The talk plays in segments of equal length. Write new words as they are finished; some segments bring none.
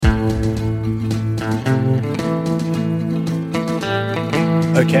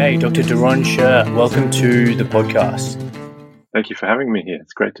Okay, Dr. Doron Sher, welcome to the podcast. Thank you for having me here.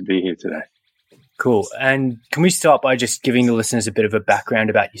 It's great to be here today. Cool. And can we start by just giving the listeners a bit of a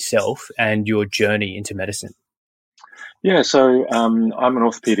background about yourself and your journey into medicine? Yeah, so I'm an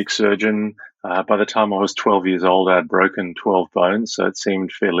orthopedic surgeon. By the time I was 12 years old, I had broken 12 bones, so it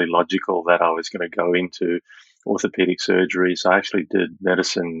seemed fairly logical that I was going to go into orthopedic surgery. So I actually did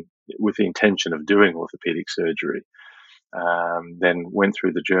medicine with the intention of doing orthopedic surgery. Then went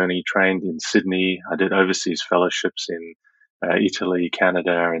through the journey, trained in Sydney. I did overseas fellowships in Italy,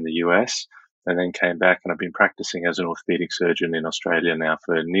 Canada, and the US, and then came back, and I've been practicing as an orthopedic surgeon in Australia now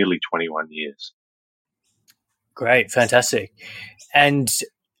for nearly 21 years. Great, fantastic. And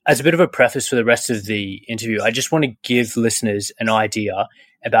as a bit of a preface for the rest of the interview, I just want to give listeners an idea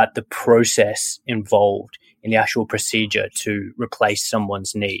about the process involved in the actual procedure to replace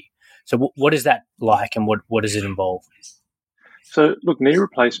someone's knee. So what is that like, and what does it involve? So, look, knee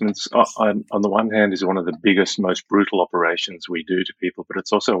replacements, on the one hand, is one of the biggest, most brutal operations we do to people, but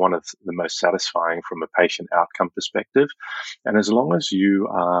it's also one of the most satisfying from a patient outcome perspective. And as long as you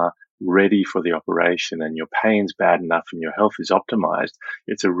are ready for the operation and your pain's bad enough and your health is optimized,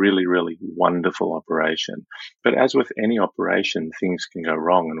 it's a really, really wonderful operation. But as with any operation, things can go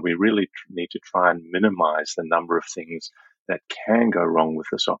wrong, and we really need to try and minimize the number of things that can go wrong with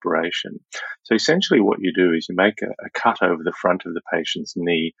this operation. So essentially what you do is you make a cut over the front of the patient's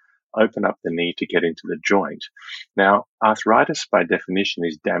knee, open up the knee to get into the joint. Now, arthritis by definition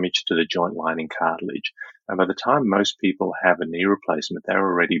is damage to the joint lining cartilage. And by the time most people have a knee replacement, they're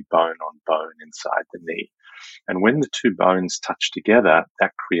already bone on bone inside the knee. And when the two bones touch together,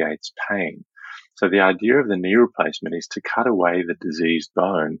 that creates pain. So the idea of the knee replacement is to cut away the diseased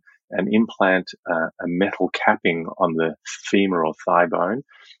bone and implant a metal capping on the femur or thigh bone,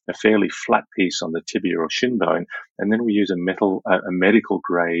 a fairly flat piece on the tibia or shin bone, and then we use a medical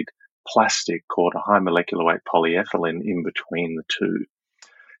grade plastic called a high molecular weight polyethylene in between the two.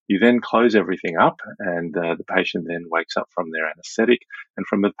 You then close everything up, and the patient then wakes up from their anesthetic. And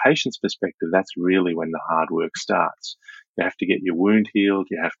from the patient's perspective, that's really when the hard work starts. You have to get your wound healed,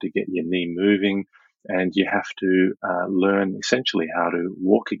 you have to get your knee moving, and you have to learn essentially how to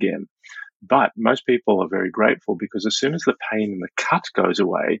walk again. But most people are very grateful because as soon as the pain in the cut goes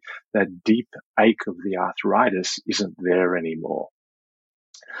away, that deep ache of the arthritis isn't there anymore.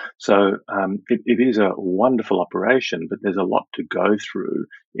 So it is a wonderful operation, but there's a lot to go through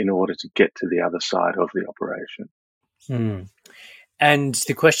in order to get to the other side of the operation. And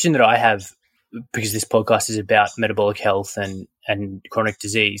the question that I have, because this podcast is about metabolic health and chronic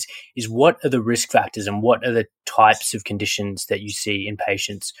disease, is what are the risk factors and what are the types of conditions that you see in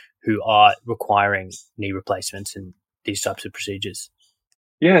patients who are requiring knee replacements and these types of procedures?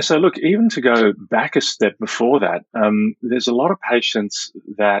 Yeah, so look, even to go back a step before that, there's a lot of patients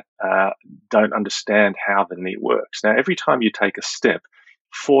that don't understand how the knee works. Now, every time you take a step,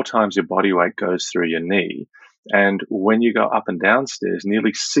 4 times your body weight goes through your knee. And when you go up and down stairs,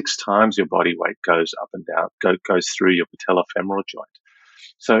 nearly 6 times your body weight goes up and down, goes through your patellofemoral joint.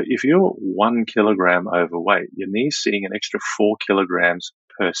 So if you're 1 kilogram overweight, your knee's seeing an extra 4 kilograms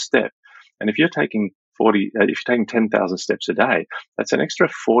per step. And if you're taking 10,000 steps a day, that's an extra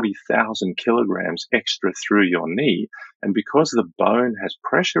 40,000 kilograms extra through your knee. And because the bone has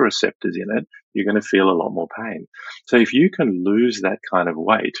pressure receptors in it, you're going to feel a lot more pain. So if you can lose that kind of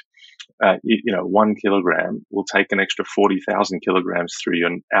weight, 1 kilogram will take an extra 40,000 kilograms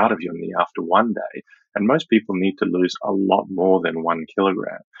out of your knee after one day. And most people need to lose a lot more than 1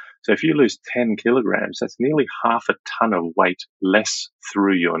 kilogram. So if you lose 10 kilograms, that's nearly half a ton of weight less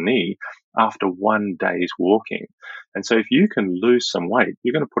through your knee after one day's walking. And so if you can lose some weight,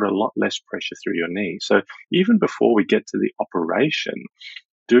 you're going to put a lot less pressure through your knee. So even before we get to the operation,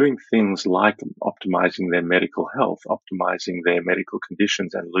 doing things like optimizing their medical health, optimizing their medical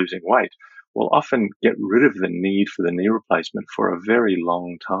conditions, and losing weight will often get rid of the need for the knee replacement for a very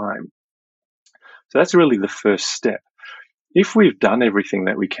long time. So that's really the first step. If we've done everything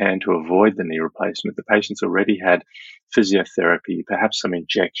that we can to avoid the knee replacement, the patient's already had physiotherapy, perhaps some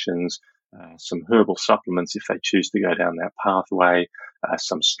injections, some herbal supplements if they choose to go down that pathway,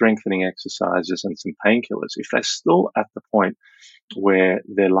 some strengthening exercises and some painkillers. If they're still at the point where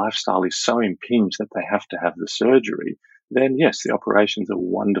their lifestyle is so impinged that they have to have the surgery, then yes, the operation's a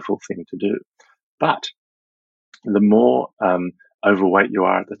wonderful thing to do. But the more overweight you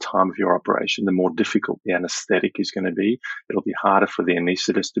are at the time of your operation, the more difficult the anesthetic is going to be. It'll be harder for the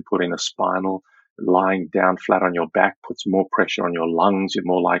anesthetist to put in a spinal. Lying down flat on your back puts more pressure on your lungs. You're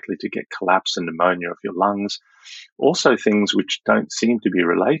more likely to get collapse and pneumonia of your lungs. Also, things which don't seem to be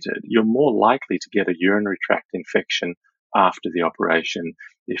related, you're more likely to get a urinary tract infection after the operation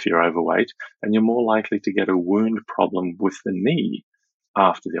if you're overweight, and you're more likely to get a wound problem with the knee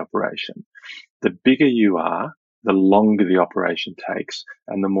after the operation. The bigger you are, the longer the operation takes,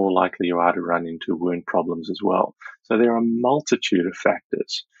 and the more likely you are to run into wound problems as well. So there are a multitude of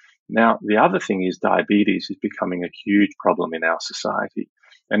factors. Now, the other thing is diabetes is becoming a huge problem in our society.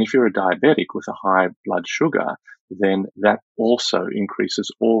 And if you're a diabetic with a high blood sugar, then that also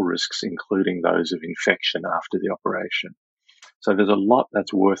increases all risks, including those of infection after the operation. So there's a lot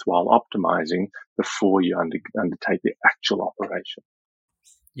that's worthwhile optimizing before you undertake the actual operation.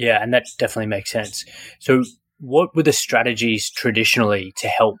 Yeah, and that definitely makes sense. So what were the strategies traditionally to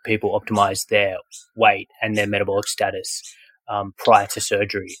help people optimize their weight and their metabolic status prior to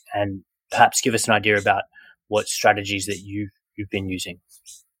surgery? And perhaps give us an idea about what strategies that you've been using.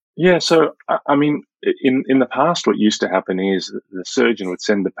 Yeah, so I mean, in the past, what used to happen is the surgeon would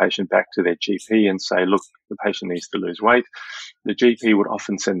send the patient back to their GP and say, look, the patient needs to lose weight. The GP would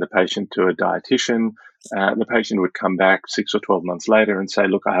often send the patient to a dietitian. The patient would come back 6 or 12 months later and say,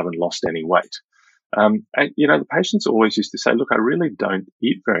 look, I haven't lost any weight. And, the patients always used to say, look, I really don't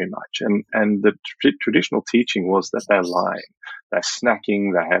eat very much. And the traditional teaching was that they're lying. They're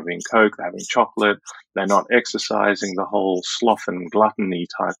snacking, they're having Coke, they're having chocolate, they're not exercising, the whole sloth and gluttony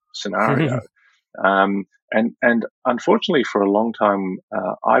type scenario. And unfortunately, for a long time,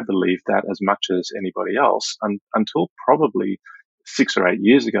 I believed that as much as anybody else, until probably 6 or 8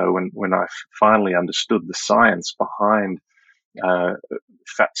 years ago, when I finally understood the science behind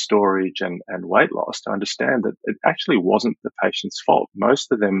fat storage and weight loss, to understand that it actually wasn't the patient's fault.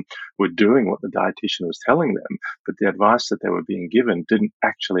 Most of them were doing what the dietitian was telling them, but the advice that they were being given didn't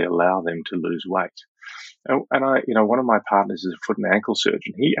actually allow them to lose weight. And I, one of my partners is a foot and ankle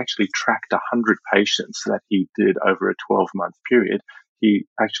surgeon. He actually tracked 100 patients that he did over a 12-month period. He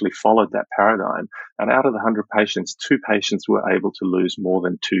actually followed that paradigm. And out of the 100 patients, 2 patients were able to lose more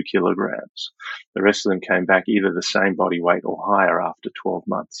than 2 kilograms. The rest of them came back either the same body weight or higher after 12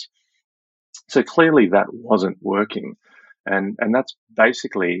 months. So clearly that wasn't working. And that's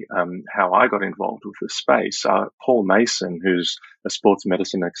basically how I got involved with the space. Paul Mason, who's a sports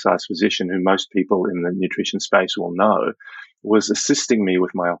medicine exercise physician who most people in the nutrition space will know, was assisting me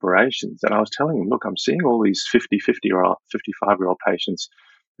with my operations. And I was telling him, look, I'm seeing all these 55-year-old patients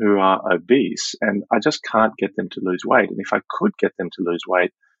who are obese, and I just can't get them to lose weight. And if I could get them to lose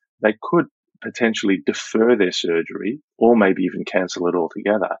weight, they could potentially defer their surgery or maybe even cancel it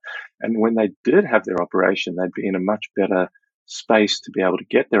altogether. And when they did have their operation, they'd be in a much better space to be able to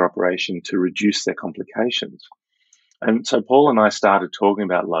get their operation to reduce their complications. And so Paul and I started talking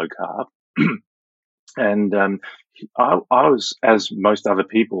about low carb. And I was, as most other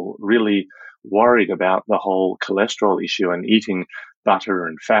people, really worried about the whole cholesterol issue and eating butter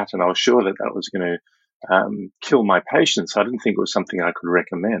and fat. And I was sure that that was going to kill my patients. I didn't think it was something I could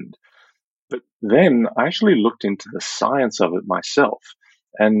recommend. But then I actually looked into the science of it myself.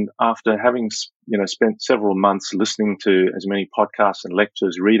 And after having, spent several months listening to as many podcasts and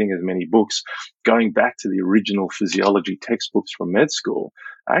lectures, reading as many books, going back to the original physiology textbooks from med school,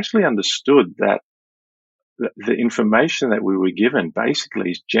 I actually understood that the information that we were given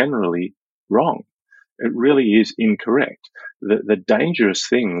basically is generally wrong. It really is incorrect. The dangerous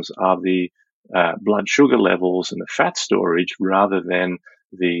things are the blood sugar levels and the fat storage rather than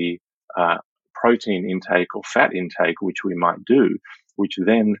the protein intake or fat intake, which we might do, which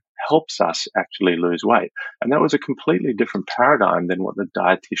then helps us actually lose weight. And that was a completely different paradigm than what the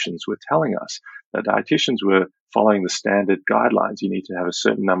dietitians were telling us. The dietitians were following the standard guidelines. You need to have a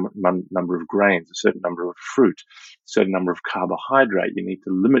certain number of grains, a certain number of fruit, a certain number of carbohydrate. You need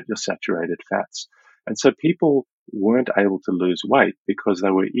to limit your saturated fats. And so people weren't able to lose weight because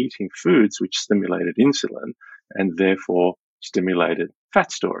they were eating foods which stimulated insulin and therefore stimulated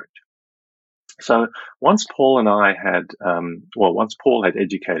fat storage. So once Paul had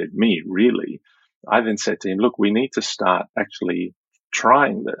educated me, really, I then said to him, look, we need to start actually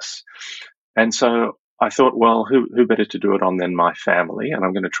trying this. And so I thought, well, who better to do it on than my family? And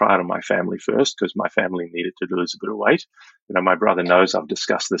I'm going to try it on my family first because my family needed to lose a bit of weight. My brother knows I've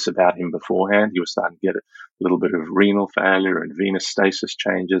discussed this about him beforehand. He was starting to get a little bit of renal failure and venous stasis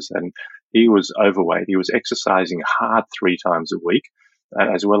changes, and he was overweight. He was exercising hard 3 times a week,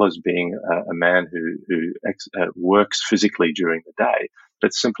 as well as being a man who works physically during the day,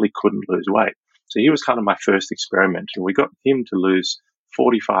 but simply couldn't lose weight. So he was kind of my first experiment, and we got him to lose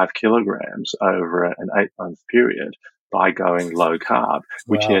 45 kilograms over an 8-month period by going low carb,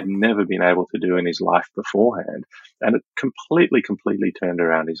 which he had never been able to do in his life beforehand. And it completely turned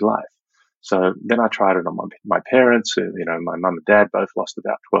around his life. So then I tried it on my parents. My mum and dad both lost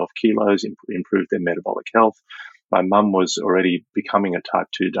about 12 kilos, improved their metabolic health. My mum was already becoming a type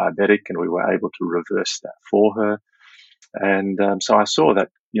 2 diabetic, and we were able to reverse that for her. And so I saw that,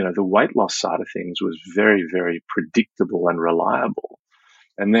 the weight loss side of things was very, very predictable and reliable.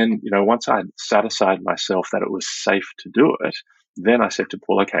 And then, once I satisfied myself that it was safe to do it, then I said to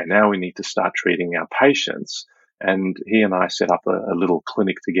Paul, okay, now we need to start treating our patients. And he and I set up a little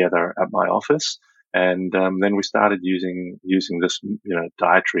clinic together at my office. And then we started using this,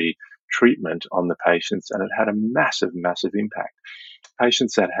 dietary treatment on the patients, and it had a massive, massive impact.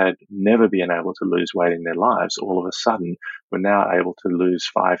 Patients that had never been able to lose weight in their lives, all of a sudden, were now able to lose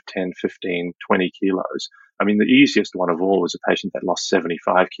 5, 10, 15, 20 kilos. I mean, the easiest one of all was a patient that lost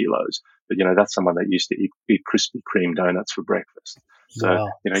 75 kilos. But, that's someone that used to eat Krispy Kreme donuts for breakfast. So, Wow.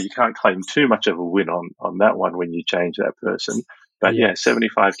 you can't claim too much of a win on that one when you change that person. But yeah,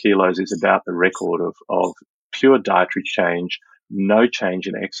 75 kilos is about the record of pure dietary change, no change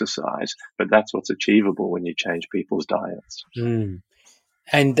in exercise. But that's what's achievable when you change people's diets. Mm.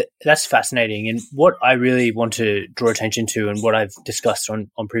 And that's fascinating. And what I really want to draw attention to, and what I've discussed on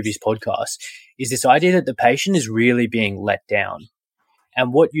previous podcasts, is this idea that the patient is really being let down.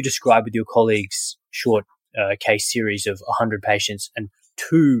 And what you described with your colleagues' short case series of 100 patients, and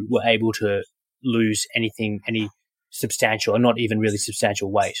 2 were able to lose any substantial, or not even really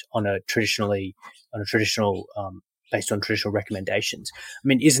substantial weight on a traditional based on traditional recommendations. I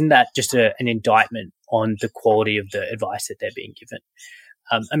mean, isn't that just an indictment on the quality of the advice that they're being given?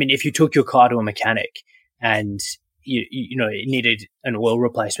 I mean, if you took your car to a mechanic and it needed an oil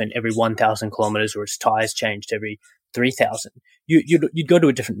replacement every 1,000 kilometers, or its tires changed every 3,000, you'd go to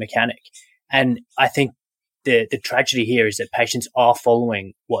a different mechanic. And I think the tragedy here is that patients are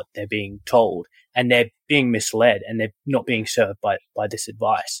following what they're being told, and they're being misled, and they're not being served by this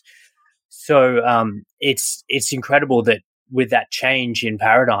advice. So it's incredible that with that change in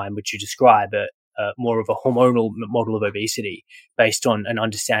paradigm, which you describe, more of a hormonal model of obesity based on an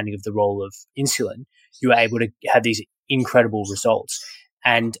understanding of the role of insulin, you were able to have these incredible results.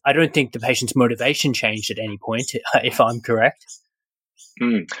 And I don't think the patient's motivation changed at any point, if I'm correct.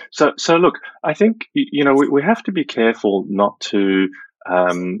 So look, I think, we have to be careful not to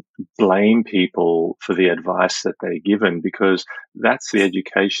blame people for the advice that they're given, because that's the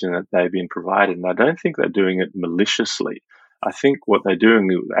education that they've been provided. And I don't think they're doing it maliciously. I think what they're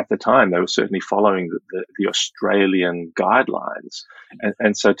doing at the time, they were certainly following the Australian guidelines.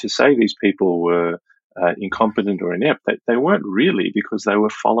 And so to say these people were incompetent or inept, they weren't really, because they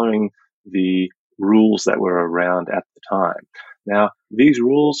were following the rules that were around at the time. Now, these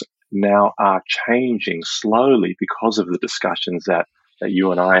rules now are changing slowly because of the discussions that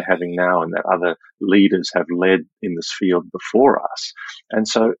you and I are having now, and that other leaders have led in this field before us. And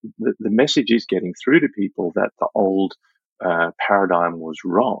so the message is getting through to people that the old paradigm was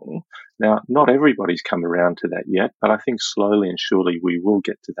wrong. Now, not everybody's come around to that yet, but I think slowly and surely we will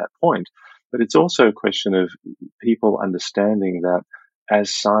get to that point. But it's also a question of people understanding that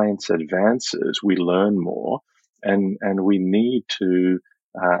as science advances, we learn more, and we need to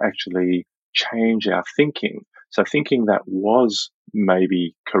actually change our thinking. So thinking that was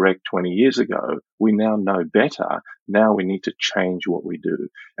maybe correct 20 years ago, we now know better. Now we need to change what we do.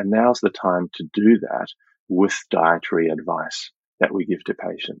 And now's the time to do that with dietary advice that we give to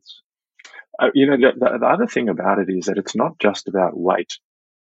patients. The other thing about it is that it's not just about weight.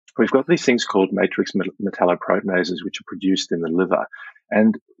 We've got these things called matrix metalloproteinases, which are produced in the liver.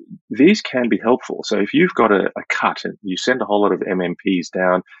 And these can be helpful. So if you've got a cut, and you send a whole lot of MMPs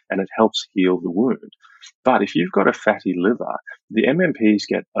down, and it helps heal the wound. But if you've got a fatty liver, the MMPs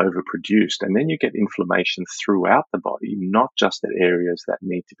get overproduced, and then you get inflammation throughout the body, not just at areas that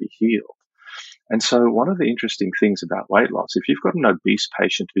need to be healed. And so one of the interesting things about weight loss, if you've got an obese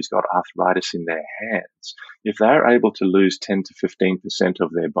patient who's got arthritis in their hands, if they're able to lose 10 to 15%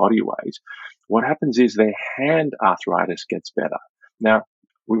 of their body weight, what happens is their hand arthritis gets better. Now,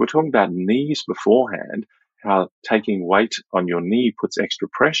 we were talking about knees beforehand, how taking weight on your knee puts extra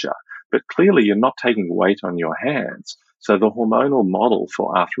pressure, but clearly you're not taking weight on your hands. So the hormonal model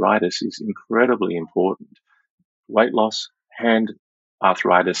for arthritis is incredibly important. Weight loss, hand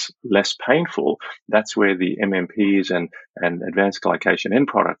arthritis, less painful. That's where the MMPs and advanced glycation end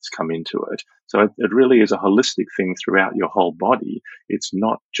products come into it. So it really is a holistic thing throughout your whole body. It's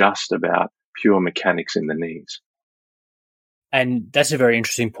not just about pure mechanics in the knees. And that's a very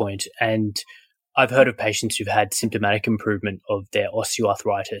interesting point. And I've heard of patients who've had symptomatic improvement of their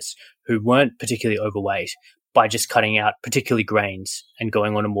osteoarthritis who weren't particularly overweight by just cutting out particularly grains and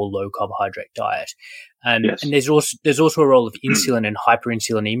going on a more low carbohydrate diet. Yes. And there's also a role of insulin and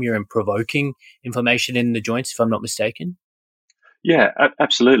hyperinsulinemia in provoking inflammation in the joints, if I'm not mistaken. Yeah,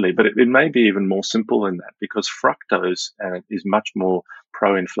 absolutely. But it may be even more simple than that because fructose is much more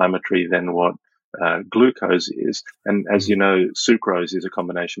pro-inflammatory than what glucose is. And as you Mm. know, sucrose is a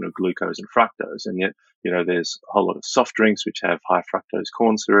combination of glucose and fructose. And yet, there's a whole lot of soft drinks which have high fructose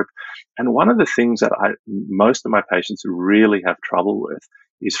corn syrup. And one of the things that most of my patients really have trouble with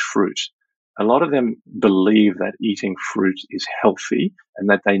is fruit. A lot of them believe that eating fruit is healthy and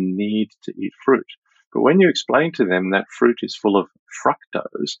that they need to eat fruit. But when you explain to them that fruit is full of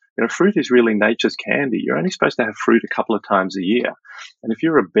fructose, fruit is really nature's candy. You're only supposed to have fruit a couple of times a year. And if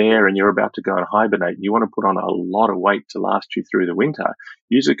you're a bear and you're about to go and hibernate and you want to put on a lot of weight to last you through the winter,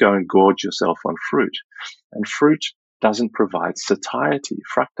 you just go and gorge yourself on fruit. And fruit doesn't provide satiety.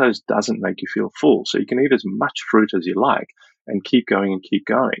 Fructose doesn't make you feel full. So you can eat as much fruit as you like and keep going and keep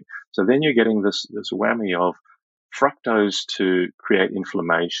going. So then you're getting this whammy of fructose to create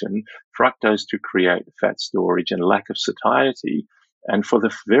inflammation, fructose to create fat storage and lack of satiety. And for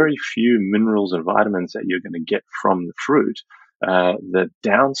the very few minerals and vitamins that you're going to get from the fruit, the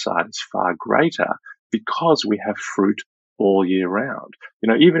downside is far greater because we have fruit all year round.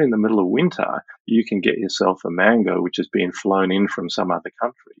 Even in the middle of winter, you can get yourself a mango which has been flown in from some other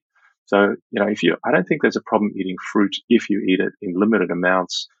country. So, I don't think there's a problem eating fruit if you eat it in limited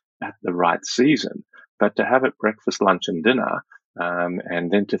amounts at the right season. But to have it breakfast, lunch, and dinner,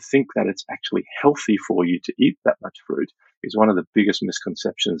 and then to think that it's actually healthy for you to eat that much fruit is one of the biggest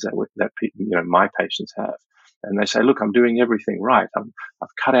misconceptions that my patients have. And they say, "Look, I'm doing everything right.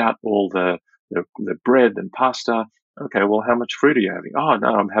 I've cut out all the bread and pasta. Okay, well, how much fruit are you having? Oh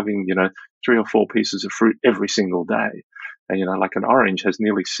no, I'm having 3 or 4 pieces of fruit every single day." And like an orange has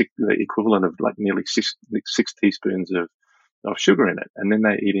the equivalent of like nearly six teaspoons of sugar in it. And then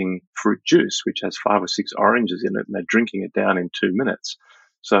they're eating fruit juice, which has 5 or 6 oranges in it, and they're drinking it down in 2 minutes.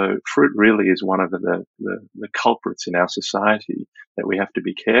 So fruit really is one of the culprits in our society that we have to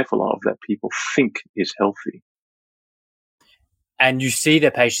be careful of, that people think is healthy. And you see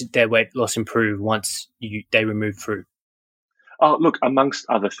their weight loss improve once they remove fruit. Oh, look, amongst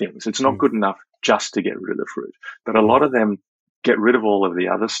other things, it's not good enough just to get rid of the fruit, but a lot of them get rid of all of the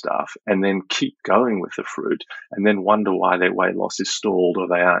other stuff and then keep going with the fruit and then wonder why their weight loss is stalled or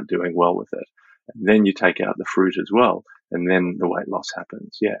they aren't doing well with it. And then you take out the fruit as well, and then the weight loss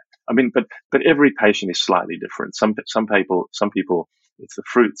happens. Yeah. I mean, but every patient is slightly different. Some people, it's the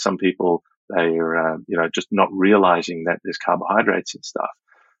fruit. Some people, they're, just not realizing that there's carbohydrates and stuff.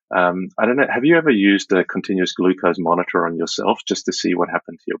 I don't know. Have you ever used a continuous glucose monitor on yourself just to see what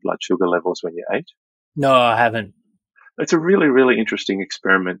happened to your blood sugar levels when you ate? No, I haven't. It's a really, really interesting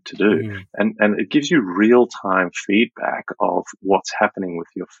experiment to do. And it gives you real time feedback of what's happening with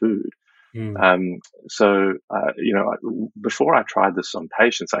your food. So, before I tried this on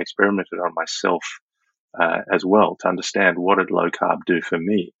patients, I experimented on myself as well to understand what did low carb do for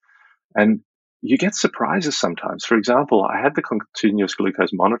me. And you get surprises sometimes. For example, I had the continuous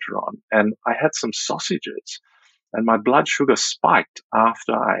glucose monitor on and I had some sausages and my blood sugar spiked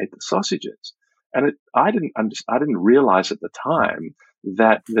after I ate the sausages. And I didn't realize at the time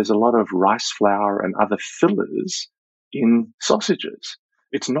that there's a lot of rice flour and other fillers in sausages.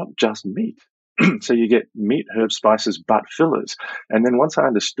 It's not just meat. So you get meat, herbs, spices, but fillers. And then once I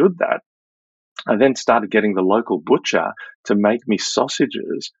understood that, I then started getting the local butcher to make me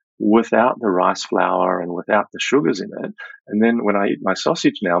sausages without the rice flour and without the sugars in it. And then when I eat my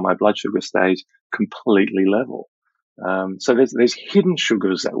sausage now, my blood sugar stays completely level. So there's hidden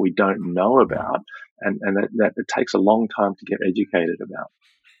sugars that we don't know about, and that it takes a long time to get educated about.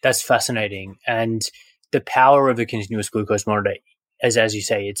 That's fascinating. And the power of the continuous glucose monitor, as you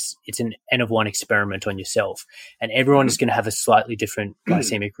say, it's an N of 1 experiment on yourself, and everyone is going to have a slightly different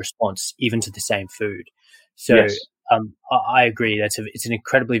glycemic response, even to the same food. So Yes. I agree. It's an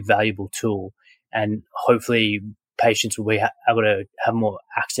incredibly valuable tool, and hopefully patients will be able to have more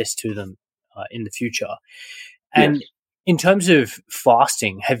access to them in the future. And Yes. in terms of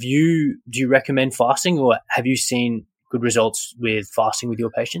fasting, do you recommend fasting, or have you seen good results with fasting with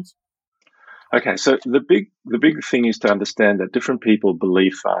your patients? Okay, so the big thing is to understand that different people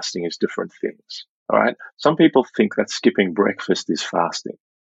believe fasting is different things. All right. Some people think that skipping breakfast is fasting.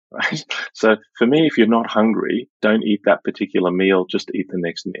 Right. So for me, if you're not hungry, don't eat that particular meal, just eat the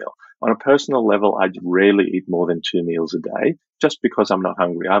next meal. On a personal level, I rarely eat more than 2 meals a day just because I'm not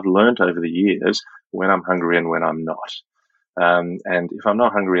hungry. I've learned over the years when I'm hungry and when I'm not. And if I'm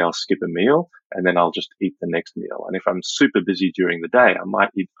not hungry, I'll skip a meal and then I'll just eat the next meal. And if I'm super busy during the day, I might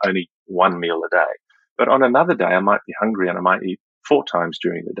eat only 1 meal a day. But on another day, I might be hungry and I might eat 4 times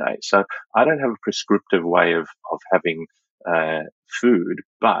during the day. So I don't have a prescriptive way of having food,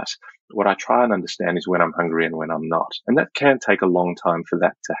 but what I try and understand is when I'm hungry and when I'm not. And that can take a long time for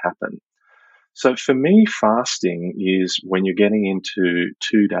that to happen. So for me, fasting is when you're getting into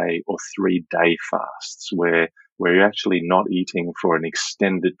 2-day or 3-day fasts where you're actually not eating for an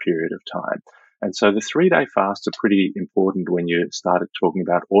extended period of time. And so the 3-day fasts are pretty important when you started talking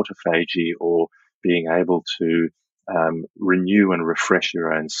about autophagy or being able to renew and refresh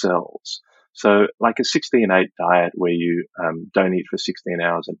your own cells. So like a 16-8 diet where you don't eat for 16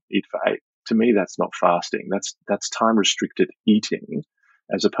 hours and eat for 8, to me, that's not fasting. That's time restricted eating,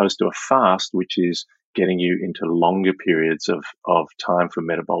 as opposed to a fast, which is getting you into longer periods of time for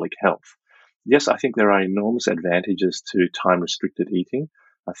metabolic health. Yes, I think there are enormous advantages to time restricted eating.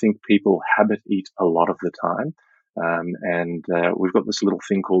 I think people habit eat a lot of the time. And we've got this little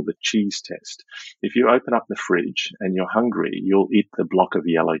thing called the cheese test. If you open up the fridge and you're hungry, you'll eat the block of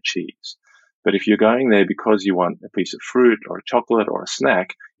yellow cheese. But if you're going there because you want a piece of fruit or a chocolate or a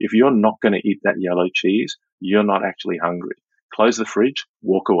snack, if you're not going to eat that yellow cheese, you're not actually hungry. Close the fridge,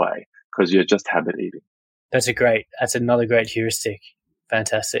 walk away, because you're just habit eating. That's another great heuristic.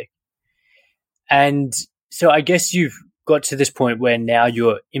 Fantastic. And so I guess you've got to this point where now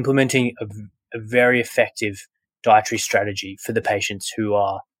you're implementing a very effective dietary strategy for the patients who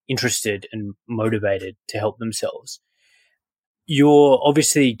are interested and motivated to help themselves. You're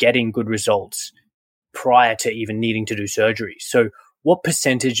obviously getting good results prior to even needing to do surgery. So what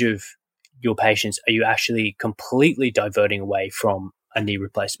percentage of your patients are you actually completely diverting away from a knee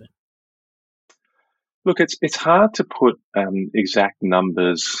replacement? Look, it's hard to put exact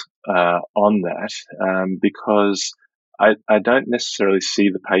numbers on that because I don't necessarily see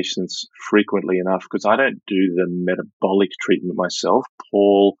the patients frequently enough because I don't do the metabolic treatment myself.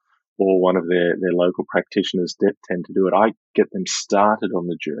 Paul or one of their local practitioners tend to do it. I get them started on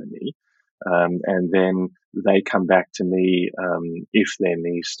the journey and then they come back to me if their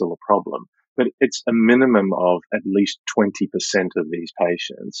knee's still a problem. But it's a minimum of at least 20% of these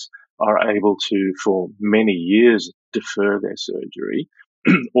patients are able to, for many years, defer their surgery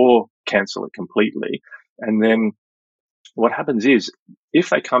or cancel it completely. And then what happens is, if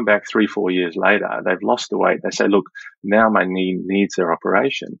they come back 3-4 years later, they've lost the weight, they say, look, now my knee needs their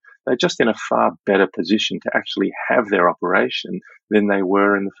operation. They're just in a far better position to actually have their operation than they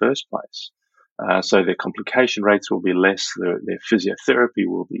were in the first place. So their complication rates will be less, their physiotherapy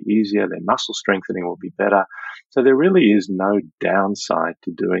will be easier, their muscle strengthening will be better. So there really is no downside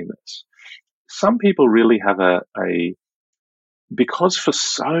to doing this. Some people really have because for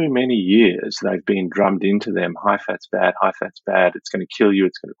so many years they've been drummed into them, high fat's bad, it's going to kill you,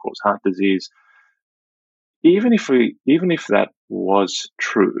 it's going to cause heart disease. Even if that was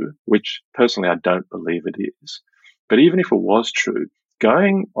true, which personally I don't believe it is, but even if it was true,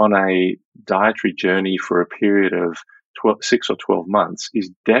 going on a dietary journey for a period of 6 or 12 months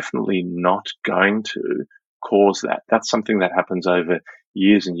is definitely not going to cause that. That's something that happens over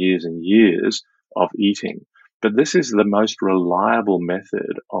years and years and years of eating. But this is the most reliable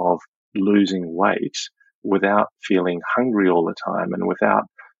method of losing weight without feeling hungry all the time and without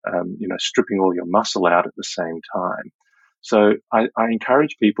stripping all your muscle out at the same time. So I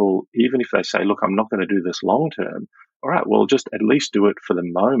encourage people, even if they say, look, I'm not going to do this long term, all right, well, just at least do it for the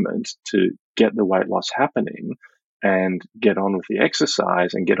moment to get the weight loss happening and get on with the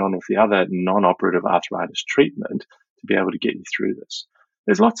exercise and get on with the other non-operative arthritis treatment to be able to get you through this.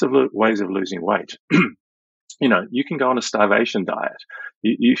 There's lots of ways of losing weight. You can go on a starvation diet.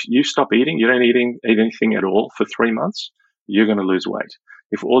 You stop eating, you don't eat anything at all for 3 months, you're going to lose weight.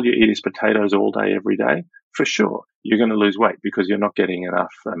 If all you eat is potatoes all day, every day, for sure, you're going to lose weight because you're not getting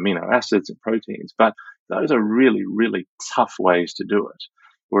enough amino acids and proteins. But those are really, really tough ways to do it.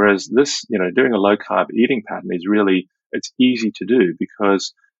 Whereas this, doing a low carb eating pattern it's easy to do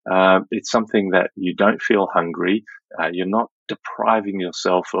because it's something that you don't feel hungry. You're not depriving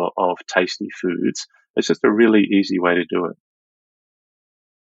yourself of tasty foods. It's just a really easy way to do it.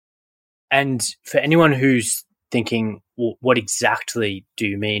 And for anyone who's thinking, well, what exactly do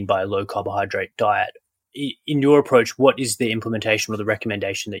you mean by a low carbohydrate diet? In your approach, what is the implementation or the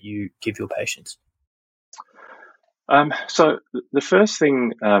recommendation that you give your patients? So the first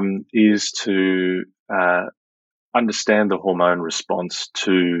thing is to understand the hormone response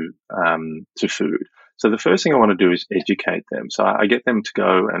to food. So the first thing I want to do is educate them. So I get them to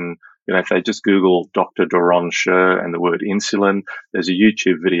go and, if they just Google Dr. Doron Sher and the word insulin, there's a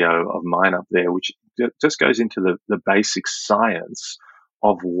YouTube video of mine up there, which just goes into the basic science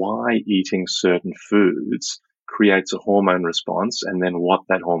of why eating certain foods creates a hormone response and then what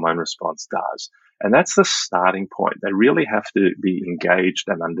that hormone response does. And that's the starting point. They really have to be engaged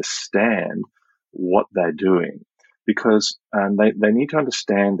and understand what they're doing. because they need to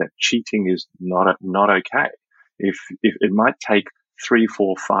understand that cheating is not okay. If it might take 3,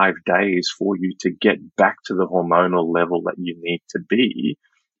 4, 5 days for you to get back to the hormonal level that you need to be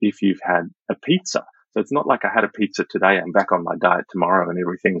if you've had a pizza. So it's not like I had a pizza today, I'm back on my diet tomorrow and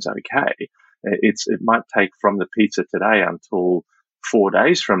everything's okay. It might take from the pizza today until 4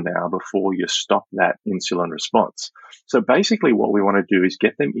 days from now before you stop that insulin response. So basically what we want to do is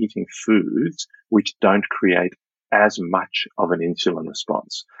get them eating foods which don't create as much of an insulin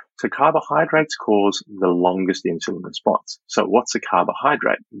response. So carbohydrates cause the longest insulin response. So what's a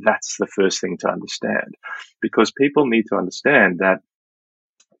carbohydrate? That's the first thing to understand, because people need to understand that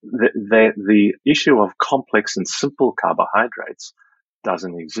the issue of complex and simple carbohydrates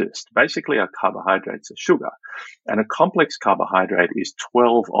doesn't exist. Basically, a carbohydrate's a sugar, and a complex carbohydrate is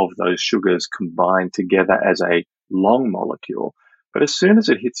 12 of those sugars combined together as a long molecule. But as soon as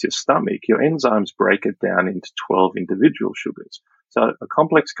it hits your stomach, your enzymes break it down into 12 individual sugars. So a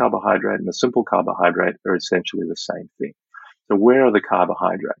complex carbohydrate and a simple carbohydrate are essentially the same thing. So where are the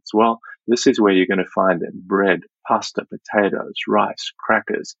carbohydrates? Well, this is where you're going to find them: bread, pasta, potatoes, rice,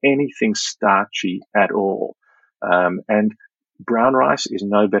 crackers, anything starchy at all. And brown rice is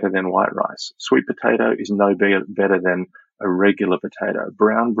no better than white rice. Sweet potato is no better than a regular potato.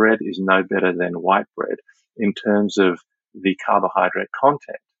 Brown bread is no better than white bread in terms of the carbohydrate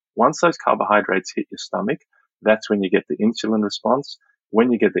content. Once those carbohydrates hit your stomach, that's when you get the insulin response.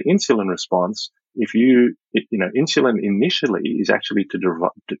 When you get the insulin response, insulin initially is actually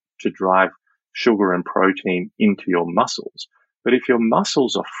to drive sugar and protein into your muscles. But if your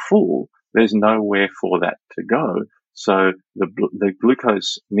muscles are full, there's nowhere for that to go. So the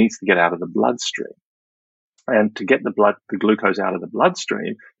glucose needs to get out of the bloodstream. And to get the glucose out of the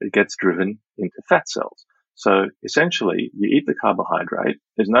bloodstream, it gets driven into fat cells. So essentially, you eat the carbohydrate,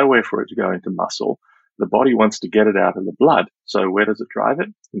 there's nowhere for it to go into muscle. The body wants to get it out of the blood. So where does it drive it?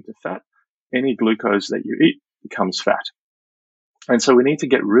 Into fat. Any glucose that you eat becomes fat. And so we need to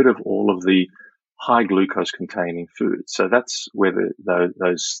get rid of all of the high glucose containing foods. So that's where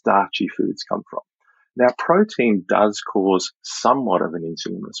those starchy foods come from. Now, protein does cause somewhat of an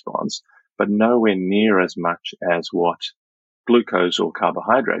insulin response, but nowhere near as much as what glucose or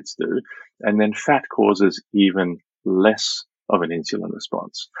carbohydrates do. And then fat causes even less of an insulin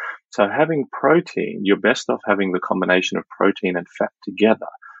response. So having protein, you're best off having the combination of protein and fat together.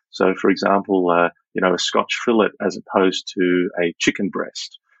 So, for example, a Scotch fillet as opposed to a chicken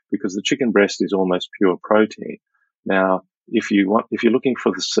breast, because the chicken breast is almost pure protein. Now, if you're looking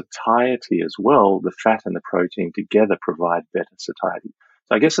for the satiety as well, the fat and the protein together provide better satiety.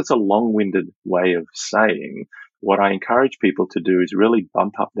 So I guess it's a long-winded way of saying what I encourage people to do is really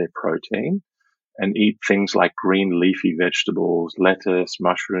bump up their protein and eat things like green leafy vegetables, lettuce,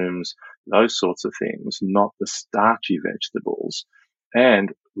 mushrooms, those sorts of things, not the starchy vegetables,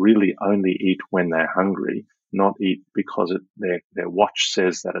 and really only eat when they're hungry, not eat because their watch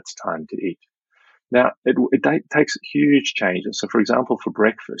says that it's time to eat. Now, it takes huge changes. So, for example, for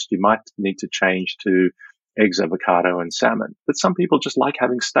breakfast, you might need to change to eggs, avocado, and salmon. But some people just like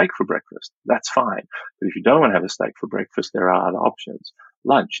having steak for breakfast. That's fine. But if you don't want to have a steak for breakfast, there are other options.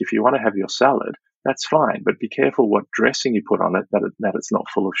 Lunch, if you want to have your salad, that's fine. But be careful what dressing you put on it, that it's not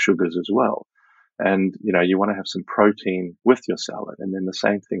full of sugars as well. And, you want to have some protein with your salad, and then the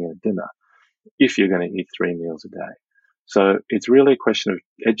same thing at dinner if you're going to eat 3 meals a day. So it's really a question of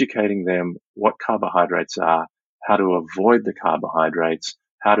educating them what carbohydrates are, how to avoid the carbohydrates,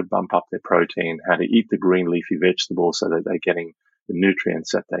 how to bump up their protein, how to eat the green leafy vegetables so that they're getting the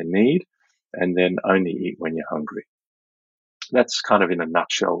nutrients that they need, and then only eat when you're hungry. That's kind of in a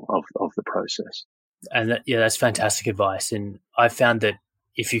nutshell of the process. And that's fantastic advice. And I found that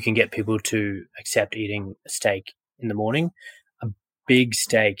if you can get people to accept eating a steak in the morning, a big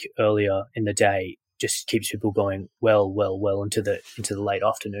steak earlier in the day just keeps people going well into the late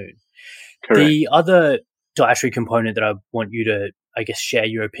afternoon. Correct. The other dietary component that I want you to, I guess, share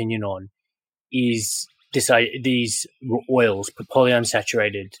your opinion on is these oils,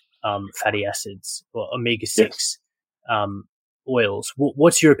 polyunsaturated fatty acids or omega-6 oils.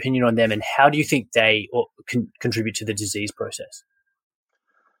 What's your opinion on them, and how do you think they contribute to the disease process?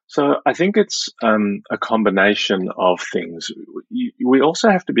 So I think it's a combination of things. We also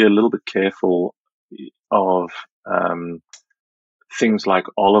have to be a little bit careful of things like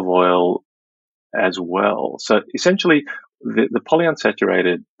olive oil as well. So essentially, the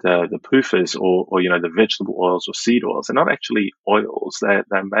polyunsaturated, the PUFAs or the vegetable oils or seed oils, they're not actually oils. They're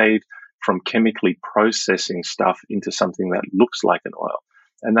made from chemically processing stuff into something that looks like an oil,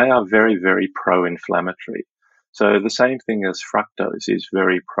 and they are very, very pro-inflammatory. So the same thing as fructose is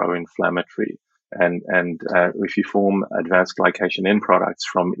very pro-inflammatory. And if you form advanced glycation end products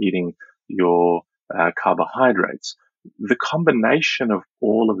from eating your carbohydrates, the combination of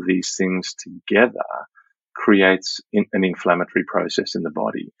all of these things together creates an inflammatory process in the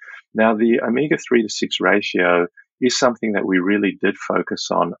body. Now, the omega-3 to 6 ratio is something that we really did focus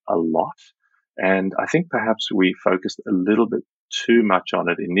on a lot. And I think perhaps we focused a little bit too much on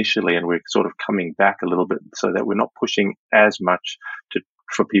it initially, and we're sort of coming back a little bit so that we're not pushing as much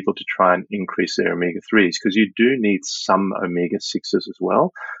for people to try and increase their omega-3s, because you do need some omega-6s as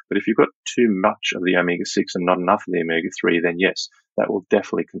well. But if you've got too much of the omega-6 and not enough of the omega-3, then yes, that will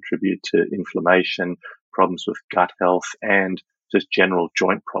definitely contribute to inflammation, problems with gut health, and just general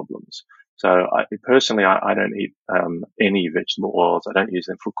joint problems. So personally, I don't eat any vegetable oils. I don't use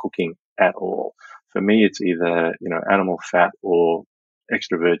them for cooking at all. For me, it's either animal fat or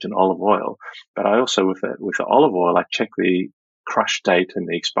extra virgin olive oil. But I also, with the olive oil, I check the crush date and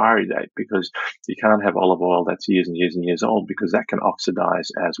the expiry date, because you can't have olive oil that's years and years and years old, because that can oxidize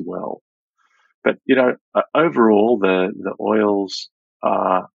as well. But overall, the oils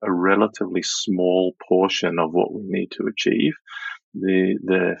are a relatively small portion of what we need to achieve.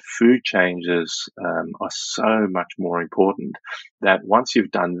 The food changes are so much more important that once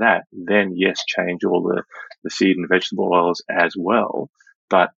you've done that, then yes, change all the seed and vegetable oils as well.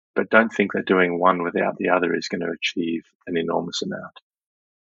 But don't think that doing one without the other is going to achieve an enormous amount.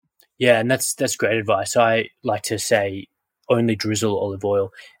 Yeah, and that's great advice. I like to say only drizzle olive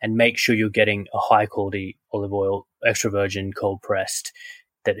oil and make sure you're getting a high quality olive oil, extra virgin, cold pressed,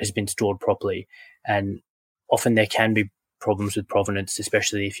 that has been stored properly. And often there can be problems with provenance,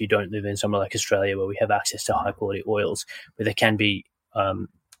 especially if you don't live in somewhere like Australia where we have access to high quality oils, where there can be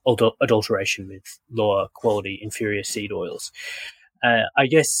adulteration with lower quality, inferior seed oils. I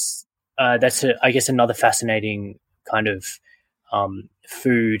guess that's another fascinating kind of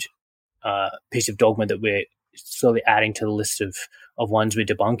food piece of dogma that we're slowly adding to the list of ones we're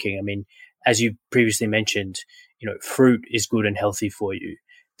debunking. I mean, as you previously mentioned, fruit is good and healthy for you.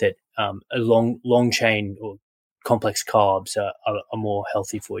 That a long chain or complex carbs are more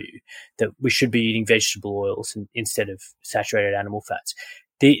healthy for you. That we should be eating vegetable oils instead of saturated animal fats.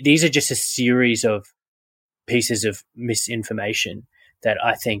 These are just a series of pieces of misinformation that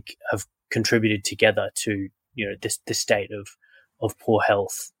I think have contributed together to the state of poor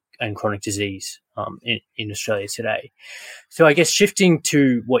health and chronic disease in Australia today. So I guess shifting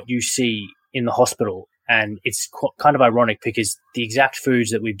to what you see in the hospital, and it's kind of ironic because the exact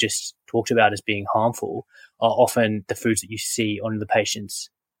foods that we've just talked about as being harmful are often the foods that you see on the patient's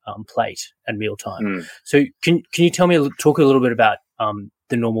plate at mealtime. So can you talk a little bit about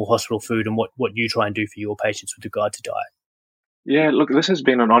the normal hospital food and what you try and do for your patients with regard to diet? Yeah, look, this has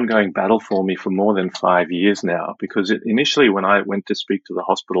been an ongoing battle for me for more than 5 years now, because initially when I went to speak to the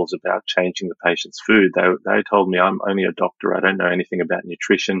hospitals about changing the patient's food, they told me, I'm only a doctor, I don't know anything about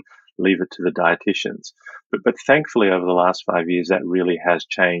nutrition, leave it to the dietitians. But thankfully over the last 5 years, that really has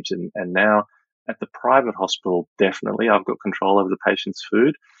changed. And now at the private hospital, definitely I've got control over the patient's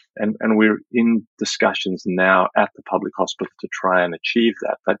food. And we're in discussions now at the public hospital to try and achieve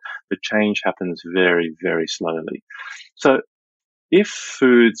that. But the change happens very, very slowly. So if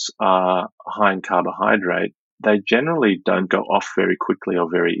foods are high in carbohydrate, they generally don't go off very quickly or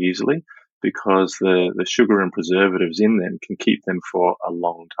very easily, because the sugar and preservatives in them can keep them for a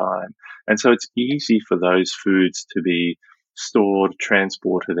long time. And so it's easy for those foods to be stored,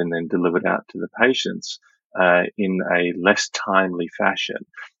 transported, and then delivered out to the patients in a less timely fashion.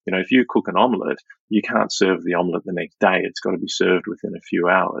 If you cook an omelette, you can't serve the omelette the next day. It's got to be served within a few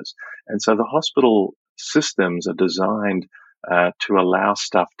hours. And so the hospital systems are designed to allow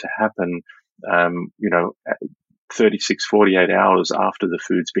stuff to happen, 36, 48 hours after the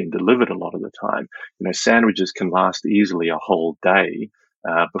food's been delivered a lot of the time. Sandwiches can last easily a whole day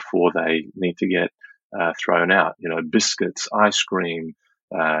before they need to get thrown out. Biscuits, ice cream,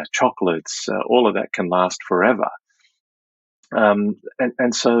 chocolates, all of that can last forever.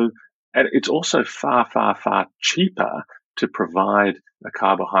 And so it's also far, far, far cheaper to provide a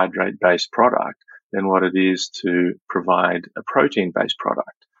carbohydrate-based product than what it is to provide a protein-based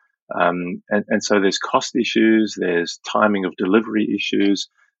product. And so there's cost issues, there's timing of delivery issues,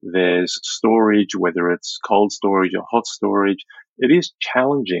 there's storage, whether it's cold storage or hot storage. It is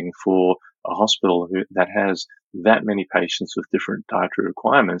challenging for a hospital that has that many patients with different dietary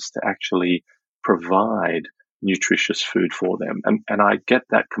requirements to actually provide nutritious food for them. And I get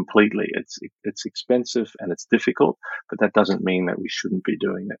that completely. It's expensive and it's difficult, but that doesn't mean that we shouldn't be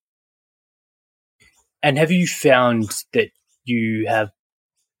doing it. And have you found that you have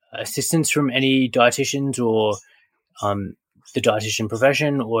assistance from any dietitians or the dietitian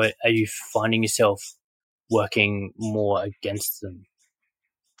profession, or are you finding yourself working more against them?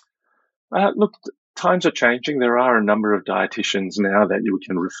 Look, times are changing. There are a number of dietitians now that you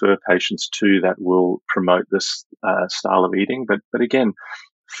can refer patients to that will promote this style of eating. But again,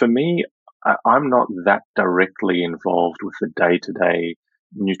 for me, I'm not that directly involved with the day-to-day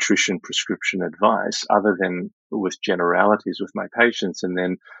nutrition prescription advice, other than with generalities with my patients, and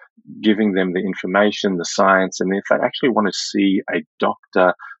then giving them the information, the science, and if they actually want to see a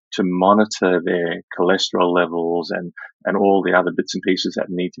doctor to monitor their cholesterol levels and all the other bits and pieces that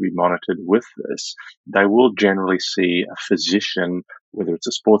need to be monitored with this, they will generally see a physician, whether it's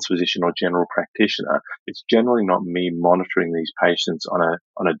a sports physician or general practitioner. It's generally not me monitoring these patients on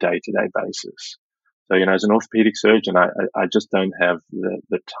a day-to-day basis. So, as an orthopedic surgeon, I just don't have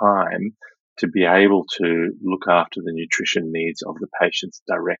the time to be able to look after the nutrition needs of the patients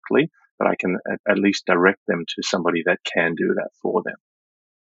directly, but I can at least direct them to somebody that can do that for them.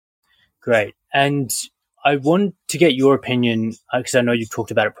 Great. And I want to get your opinion, because I know you've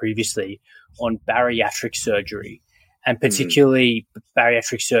talked about it previously, on bariatric surgery, and particularly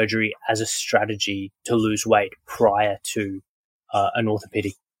bariatric surgery as a strategy to lose weight prior to an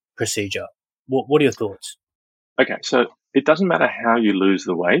orthopedic procedure. What are your thoughts? Okay, so it doesn't matter how you lose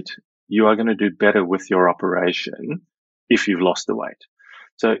the weight, you are going to do better with your operation if you've lost the weight.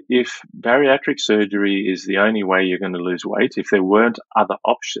 So if bariatric surgery is the only way you're going to lose weight, if there weren't other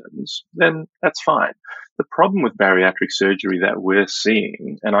options, then that's fine. The problem with bariatric surgery that we're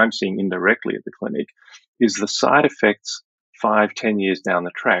seeing, and I'm seeing indirectly at the clinic, is the side effects 5-10 years down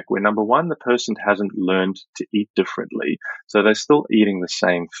the track, where number one, the person hasn't learned to eat differently. So they're still eating the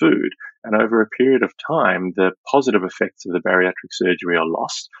same food. And over a period of time, the positive effects of the bariatric surgery are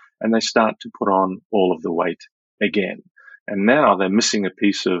lost, and they start to put on all of the weight again. And now they're missing a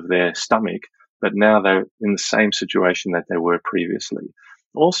piece of their stomach, but now they're in the same situation that they were previously.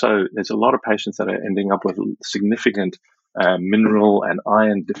 Also, there's a lot of patients that are ending up with significant mineral and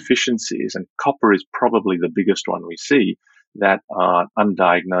iron deficiencies, and copper is probably the biggest one we see, that are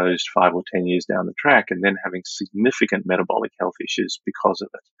undiagnosed 5 or 10 years down the track and then having significant metabolic health issues because of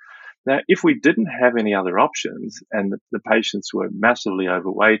it. Now, if we didn't have any other options and the patients were massively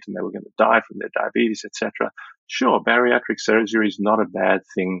overweight and they were going to die from their diabetes, etc., sure, bariatric surgery is not a bad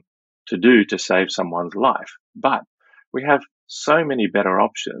thing to do to save someone's life. But we have so many better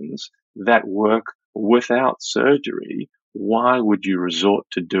options that work without surgery. Why would you resort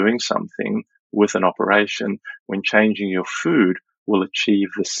to doing something with an operation when changing your food will achieve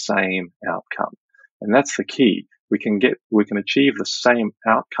the same outcome? And that's the key. We can achieve the same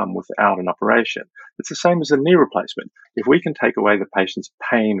outcome without an operation. It's the same as a knee replacement. If we can take away the patient's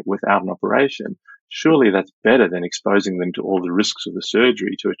pain without an operation, surely that's better than exposing them to all the risks of the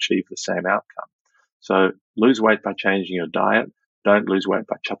surgery to achieve the same outcome. So lose weight by changing your diet. Don't lose weight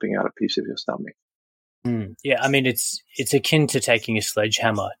by chopping out a piece of your stomach. Yeah, I mean it's akin to taking a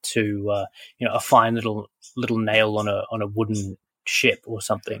sledgehammer to a fine little nail on a wooden ship or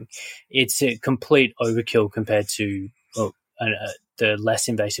something. It's a complete overkill compared to the less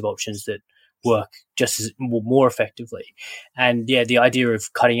invasive options that work just as more effectively. And yeah, the idea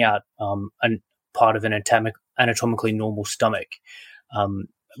of cutting out part of an anatomically normal stomach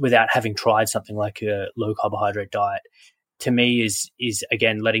without having tried something like a low carbohydrate diet, to me is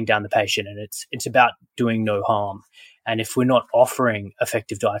again letting down the patient, and it's about doing no harm. And if we're not offering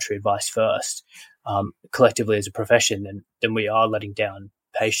effective dietary advice first, collectively as a profession, then we are letting down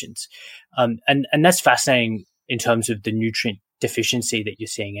patients. And that's fascinating in terms of the nutrient deficiency that you're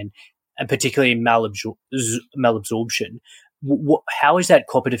seeing, and particularly malabsorption. How is that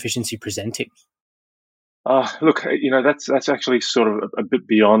copper deficiency presenting? Look, that's actually sort of a bit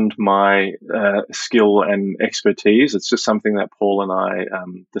beyond my skill and expertise. It's just something that Paul and I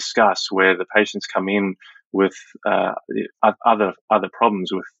discuss, where the patients come in with other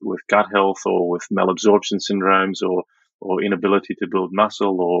problems with gut health, or with malabsorption syndromes, or inability to build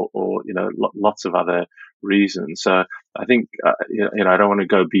muscle, or lots of other reasons. So I think I don't want to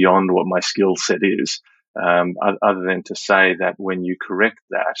go beyond what my skill set is, other than to say that when you correct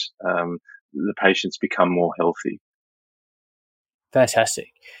that, the patients become more healthy.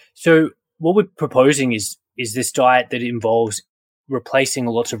 Fantastic. So what we're proposing is this diet that involves replacing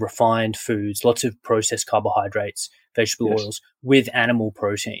lots of refined foods, lots of processed carbohydrates, vegetable oils with animal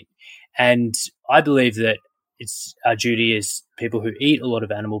protein. And I believe that it's our duty as people who eat a lot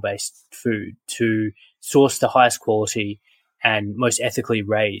of animal-based food to source the highest quality and most ethically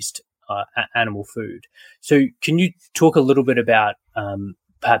raised animal food. So can you talk a little bit about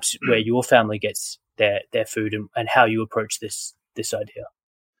perhaps where your family gets their food and how you approach this idea?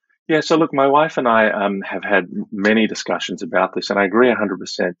 Yeah, so look, my wife and I have had many discussions about this, and I agree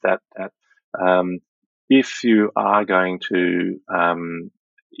 100% that um, if you are going to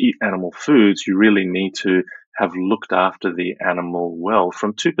eat animal foods, you really need to have looked after the animal well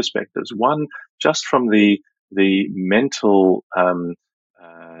from two perspectives. One, just from the mental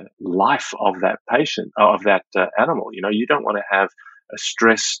life of that patient, of that animal. You know, you don't want to have a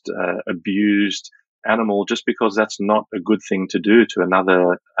stressed, abused animal just because that's not a good thing to do to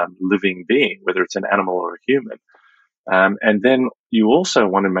another living being, whether it's an animal or a human. And then you also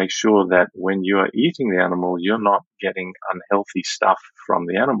want to make sure that when you are eating the animal, you're not getting unhealthy stuff from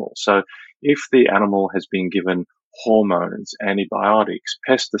the animal. So if the animal has been given hormones, antibiotics,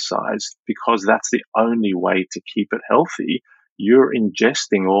 pesticides, because that's the only way to keep it healthy, you're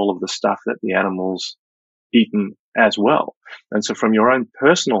ingesting all of the stuff that the animal's eaten as well. And so from your own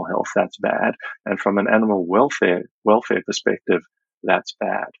personal health, that's bad. And from an animal welfare perspective, that's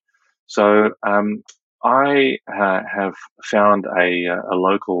bad. So I have found a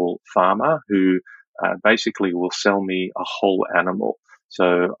local farmer who basically will sell me a whole animal.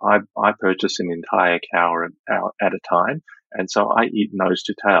 So I purchase an entire cow at a time. And so I eat nose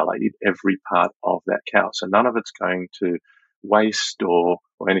to tail. I eat every part of that cow. So none of it's going to waste or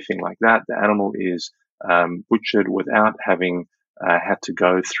anything like that. The animal is butchered without having had to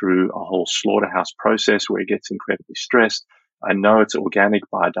go through a whole slaughterhouse process where it gets incredibly stressed. I know it's organic,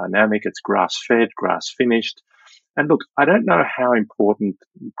 biodynamic, it's grass fed, grass finished. And look, I don't know how important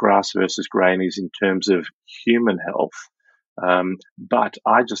grass versus grain is in terms of human health, but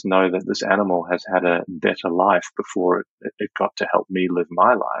I just know that this animal has had a better life before it got to help me live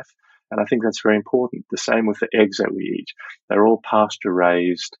my life. And I think that's very important. The same with the eggs that we eat. They're all pasture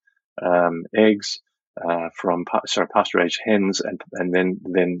raised eggs from pasture raised hens, and then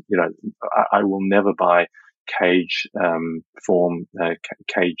I will never buy cage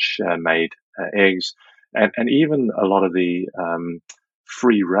cage made eggs, and even a lot of the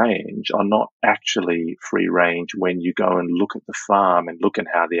free range are not actually free range when you go and look at the farm and look at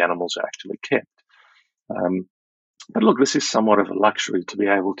how the animals are actually kept. Um, but look, this is somewhat of a luxury to be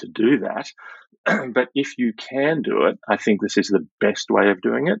able to do that. But if you can do it, I think this is the best way of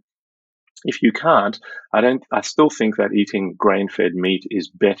doing it. If you can't, I still think that eating grain-fed meat is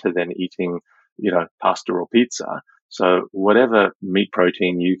better than eating, pasta or pizza. So whatever meat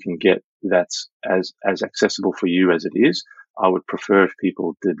protein you can get that's as accessible for you as it is, I would prefer if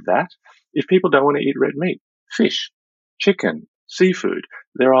people did that. If people don't want to eat red meat, fish, chicken, seafood,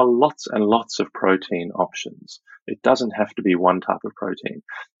 there are lots and lots of protein options. It doesn't have to be one type of protein.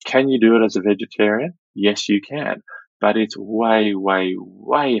 Can you do it as a vegetarian? Yes, you can. But it's way, way,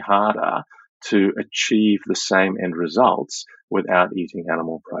 way harder to achieve the same end results without eating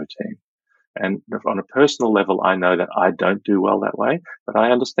animal protein. And on a personal level, I know that I don't do well that way, but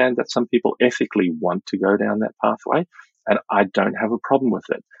I understand that some people ethically want to go down that pathway, and I don't have a problem with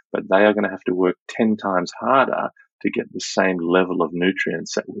it. But they are going to have to work 10 times harder to get the same level of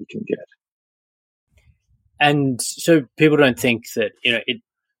nutrients that we can get. And so people don't think that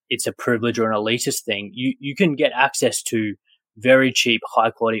it's a privilege or an elitist thing. You can get access to very cheap,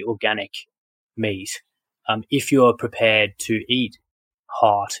 high quality organic meat if you're prepared to eat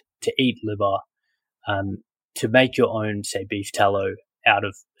heart, to eat liver, to make your own, say, beef tallow out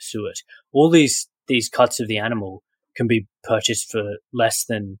of suet. All these cuts of the animal can be purchased for less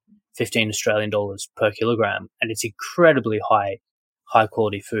than 15 Australian dollars per kilogram, and it's incredibly high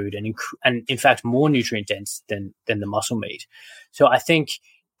quality food, and in fact more nutrient dense than the muscle meat. So I think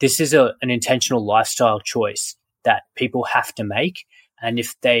this is an intentional lifestyle choice that people have to make, and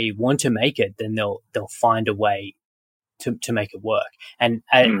if they want to make it, then they'll find a way to make it work. And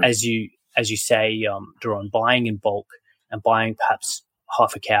as you say, Doron, buying in bulk and buying perhaps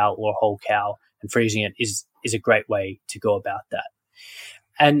half a cow or a whole cow and freezing it is a great way to go about that.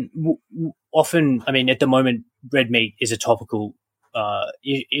 And often, I mean, at the moment, red meat is a topical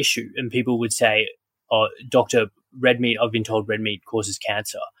issue, and people would say, "Oh, doctor, red meat. I've been told red meat causes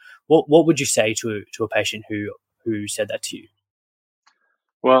cancer." What would you say to a patient who said that to you?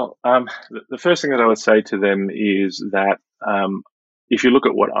 Well, the first thing that I would say to them is that if you look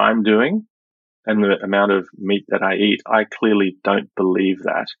at what I'm doing and the amount of meat that I eat, I clearly don't believe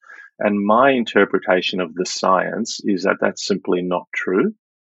that. And my interpretation of the science is that that's simply not true.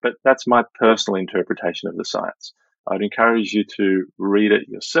 But that's my personal interpretation of the science. I'd encourage you to read it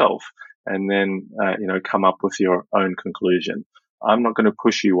yourself and then, come up with your own conclusion. I'm not going to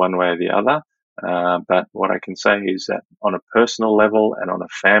push you one way or the other. But what I can say is that on a personal level and on a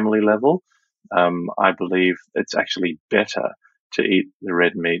family level, I believe it's actually better to eat the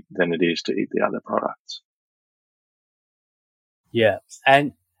red meat than it is to eat the other products. Yeah,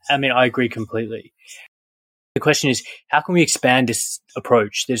 and I mean, I agree completely. The question is, how can we expand this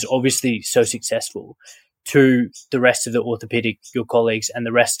approach that's obviously so successful to the rest of the orthopedic, your colleagues, and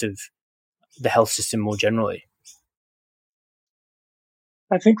the rest of the health system more generally?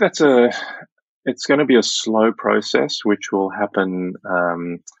 I think it's going to be a slow process, which will happen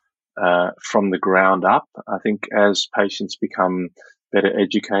from the ground up. I think as patients become better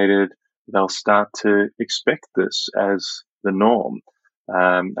educated, they'll start to expect this as the norm.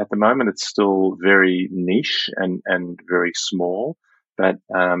 At the moment, it's still very niche and very small, but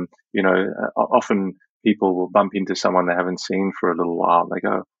often people will bump into someone they haven't seen for a little while. They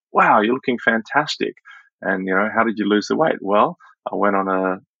go, "Wow, you're looking fantastic!" And how did you lose the weight? Well, I went on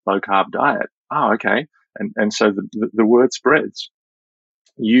a low carb diet. Oh, okay. And so the word spreads.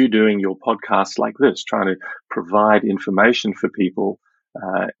 You doing your podcast like this, trying to provide information for people,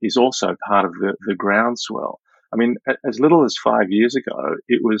 is also part of the groundswell. I mean, as little as 5 years ago,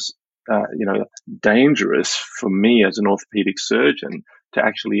 it was, dangerous for me as an orthopedic surgeon to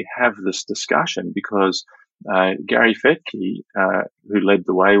actually have this discussion because Gary Fettke, who led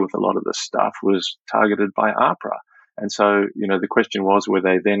the way with a lot of this stuff, was targeted by APRA. And so, the question was, were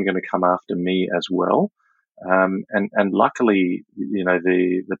they then going to come after me as well? And luckily,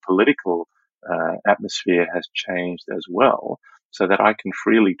 the political atmosphere has changed as well, so that I can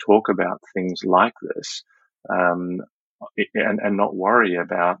freely talk about things like this, and not worry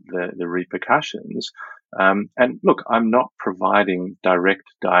about the repercussions. And look, I'm not providing direct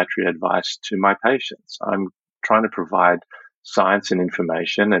dietary advice to my patients. I'm trying to provide science and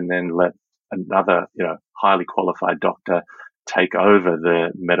information, and then let another, highly qualified doctor take over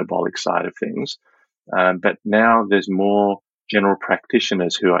the metabolic side of things. But now there's more general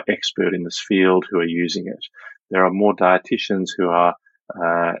practitioners who are expert in this field who are using it. There are more dietitians who are,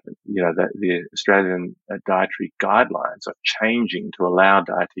 the Australian dietary guidelines are changing to allow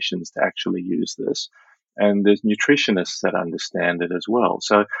dietitians to actually use this. And there's nutritionists that understand it as well.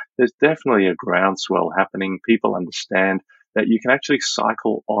 So there's definitely a groundswell happening. People understand that you can actually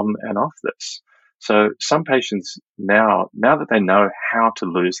cycle on and off this. So some patients now that they know how to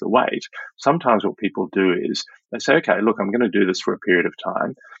lose the weight, sometimes what people do is they say, okay, look, I'm going to do this for a period of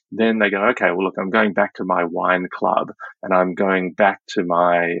time. Then they go, okay, well, look, I'm going back to my wine club, and I'm going back to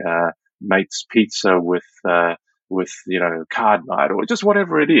my mate's pizza with card night, or just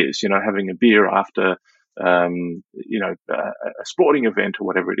whatever it is, having a beer after a sporting event or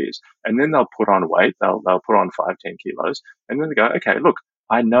whatever it is. And then they'll put on weight. They'll put on 5-10 kilos, and then they go, okay, look,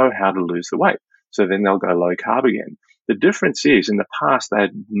 I know how to lose the weight. So then they'll go low carb again. The difference is, in the past, they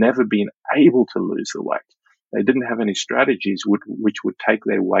had never been able to lose the weight. They didn't have any strategies which would take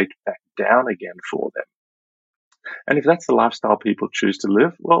their weight back down again for them. And if that's the lifestyle people choose to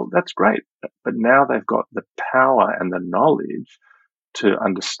live, well, that's great. But now they've got the power and the knowledge to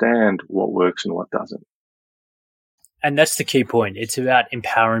understand what works and what doesn't. And that's the key point. It's about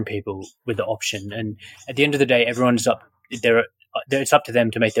empowering people with the option. And at the end of the day, everyone's up there. It's up to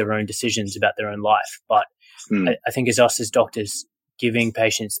them to make their own decisions about their own life. But I think as us as doctors, giving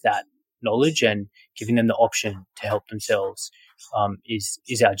patients that knowledge and giving them the option to help themselves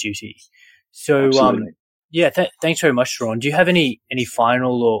is our duty. So, thanks very much, Doron. Do you have any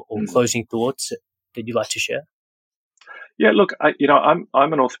final or closing thoughts that you'd like to share? Yeah, look, I'm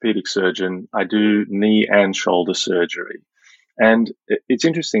an orthopedic surgeon. I do knee and shoulder surgery. And it's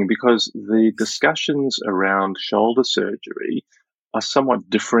interesting because the discussions around shoulder surgery are somewhat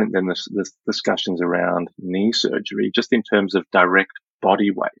different than the discussions around knee surgery, just in terms of direct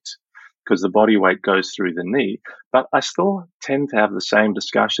body weight, because the body weight goes through the knee. But I still tend to have the same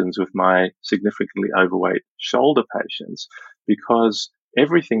discussions with my significantly overweight shoulder patients, because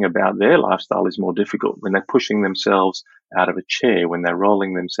everything about their lifestyle is more difficult when they're pushing themselves out of a chair, when they're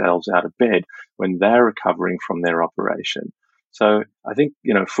rolling themselves out of bed, when they're recovering from their operation. So I think,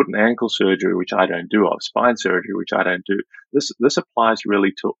 foot and ankle surgery, which I don't do, or spine surgery, which I don't do, this applies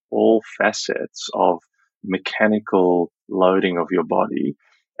really to all facets of mechanical loading of your body.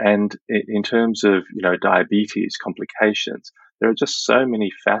 And in terms of, diabetes, complications, there are just so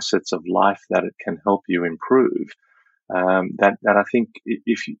many facets of life that it can help you improve. That I think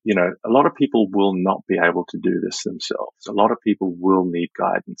if a lot of people will not be able to do this themselves. A lot of people will need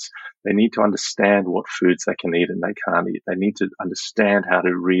guidance. They need to understand what foods they can eat and they can't eat. They need to understand how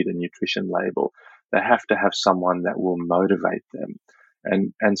to read a nutrition label. They have to have someone that will motivate them.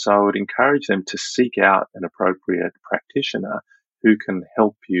 And so I would encourage them to seek out an appropriate practitioner who can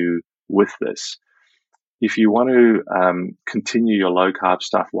help you with this. If you want to continue your low carb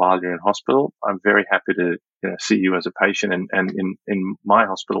stuff while you're in hospital, I'm very happy to see you as a patient. And in my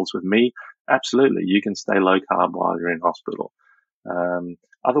hospitals with me, absolutely, you can stay low carb while you're in hospital.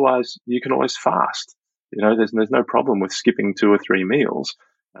 Otherwise, you can always fast. There's no problem with skipping 2 or 3 meals,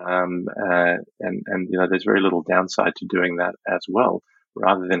 and there's very little downside to doing that as well,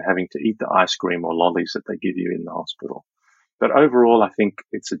 rather than having to eat the ice cream or lollies that they give you in the hospital. But overall, I think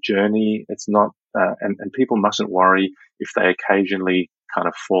it's a journey. It's not, and people mustn't worry if they occasionally kind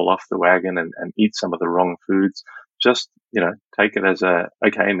of fall off the wagon and eat some of the wrong foods. Just, take it as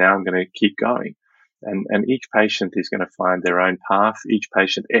okay, now I'm going to keep going. And each patient is going to find their own path. Each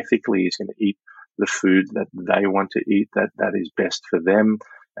patient ethically is going to eat the food that they want to eat, that is best for them.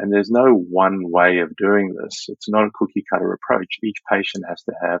 And there's no one way of doing this. It's not a cookie cutter approach. Each patient has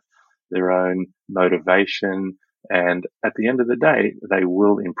to have their own motivation. And at the end of the day, they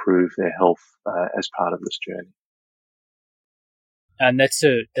will improve their health as part of this journey. And that's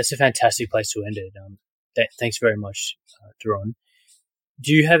a fantastic place to end it. Thanks very much, Doron.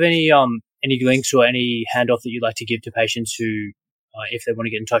 Do you have any links or any handoff that you'd like to give to patients who, if they want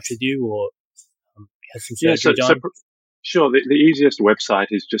to get in touch with you or have some surgery done? Sure. The easiest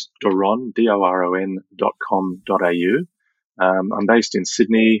website is just doron.com.au. I'm based in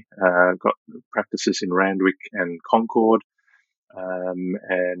Sydney. Got practices in Randwick and Concord,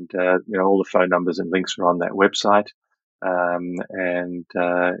 and all the phone numbers and links are on that website. And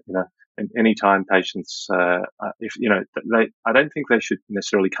anytime patients, I don't think they should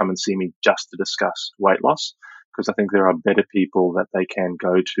necessarily come and see me just to discuss weight loss, because I think there are better people that they can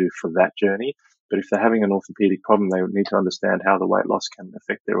go to for that journey. But if they're having an orthopedic problem, they need to understand how the weight loss can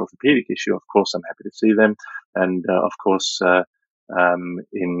affect their orthopedic issue. Of course, I'm happy to see them. And of course,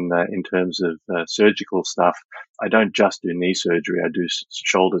 in terms of surgical stuff, I don't just do knee surgery. I do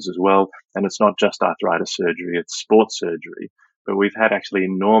shoulders as well. And it's not just arthritis surgery, it's sports surgery. But we've had actually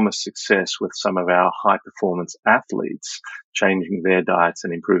enormous success with some of our high performance athletes changing their diets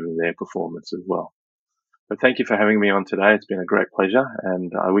and improving their performance as well. But thank you for having me on today. It's been a great pleasure,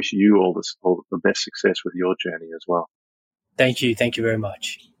 and I wish you all the best success with your journey as well. Thank you. Thank you very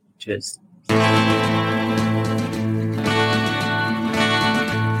much. Cheers.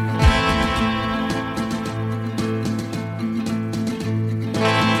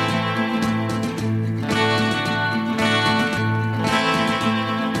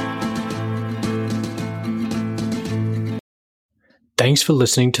 Thanks for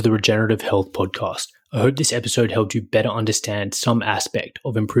listening to the Regenerative Health Podcast. I hope this episode helped you better understand some aspect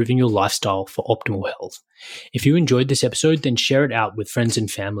of improving your lifestyle for optimal health. If you enjoyed this episode, then share it out with friends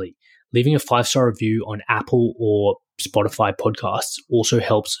and family. Leaving a 5-star review on Apple or Spotify podcasts also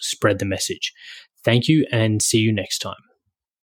helps spread the message. Thank you and see you next time.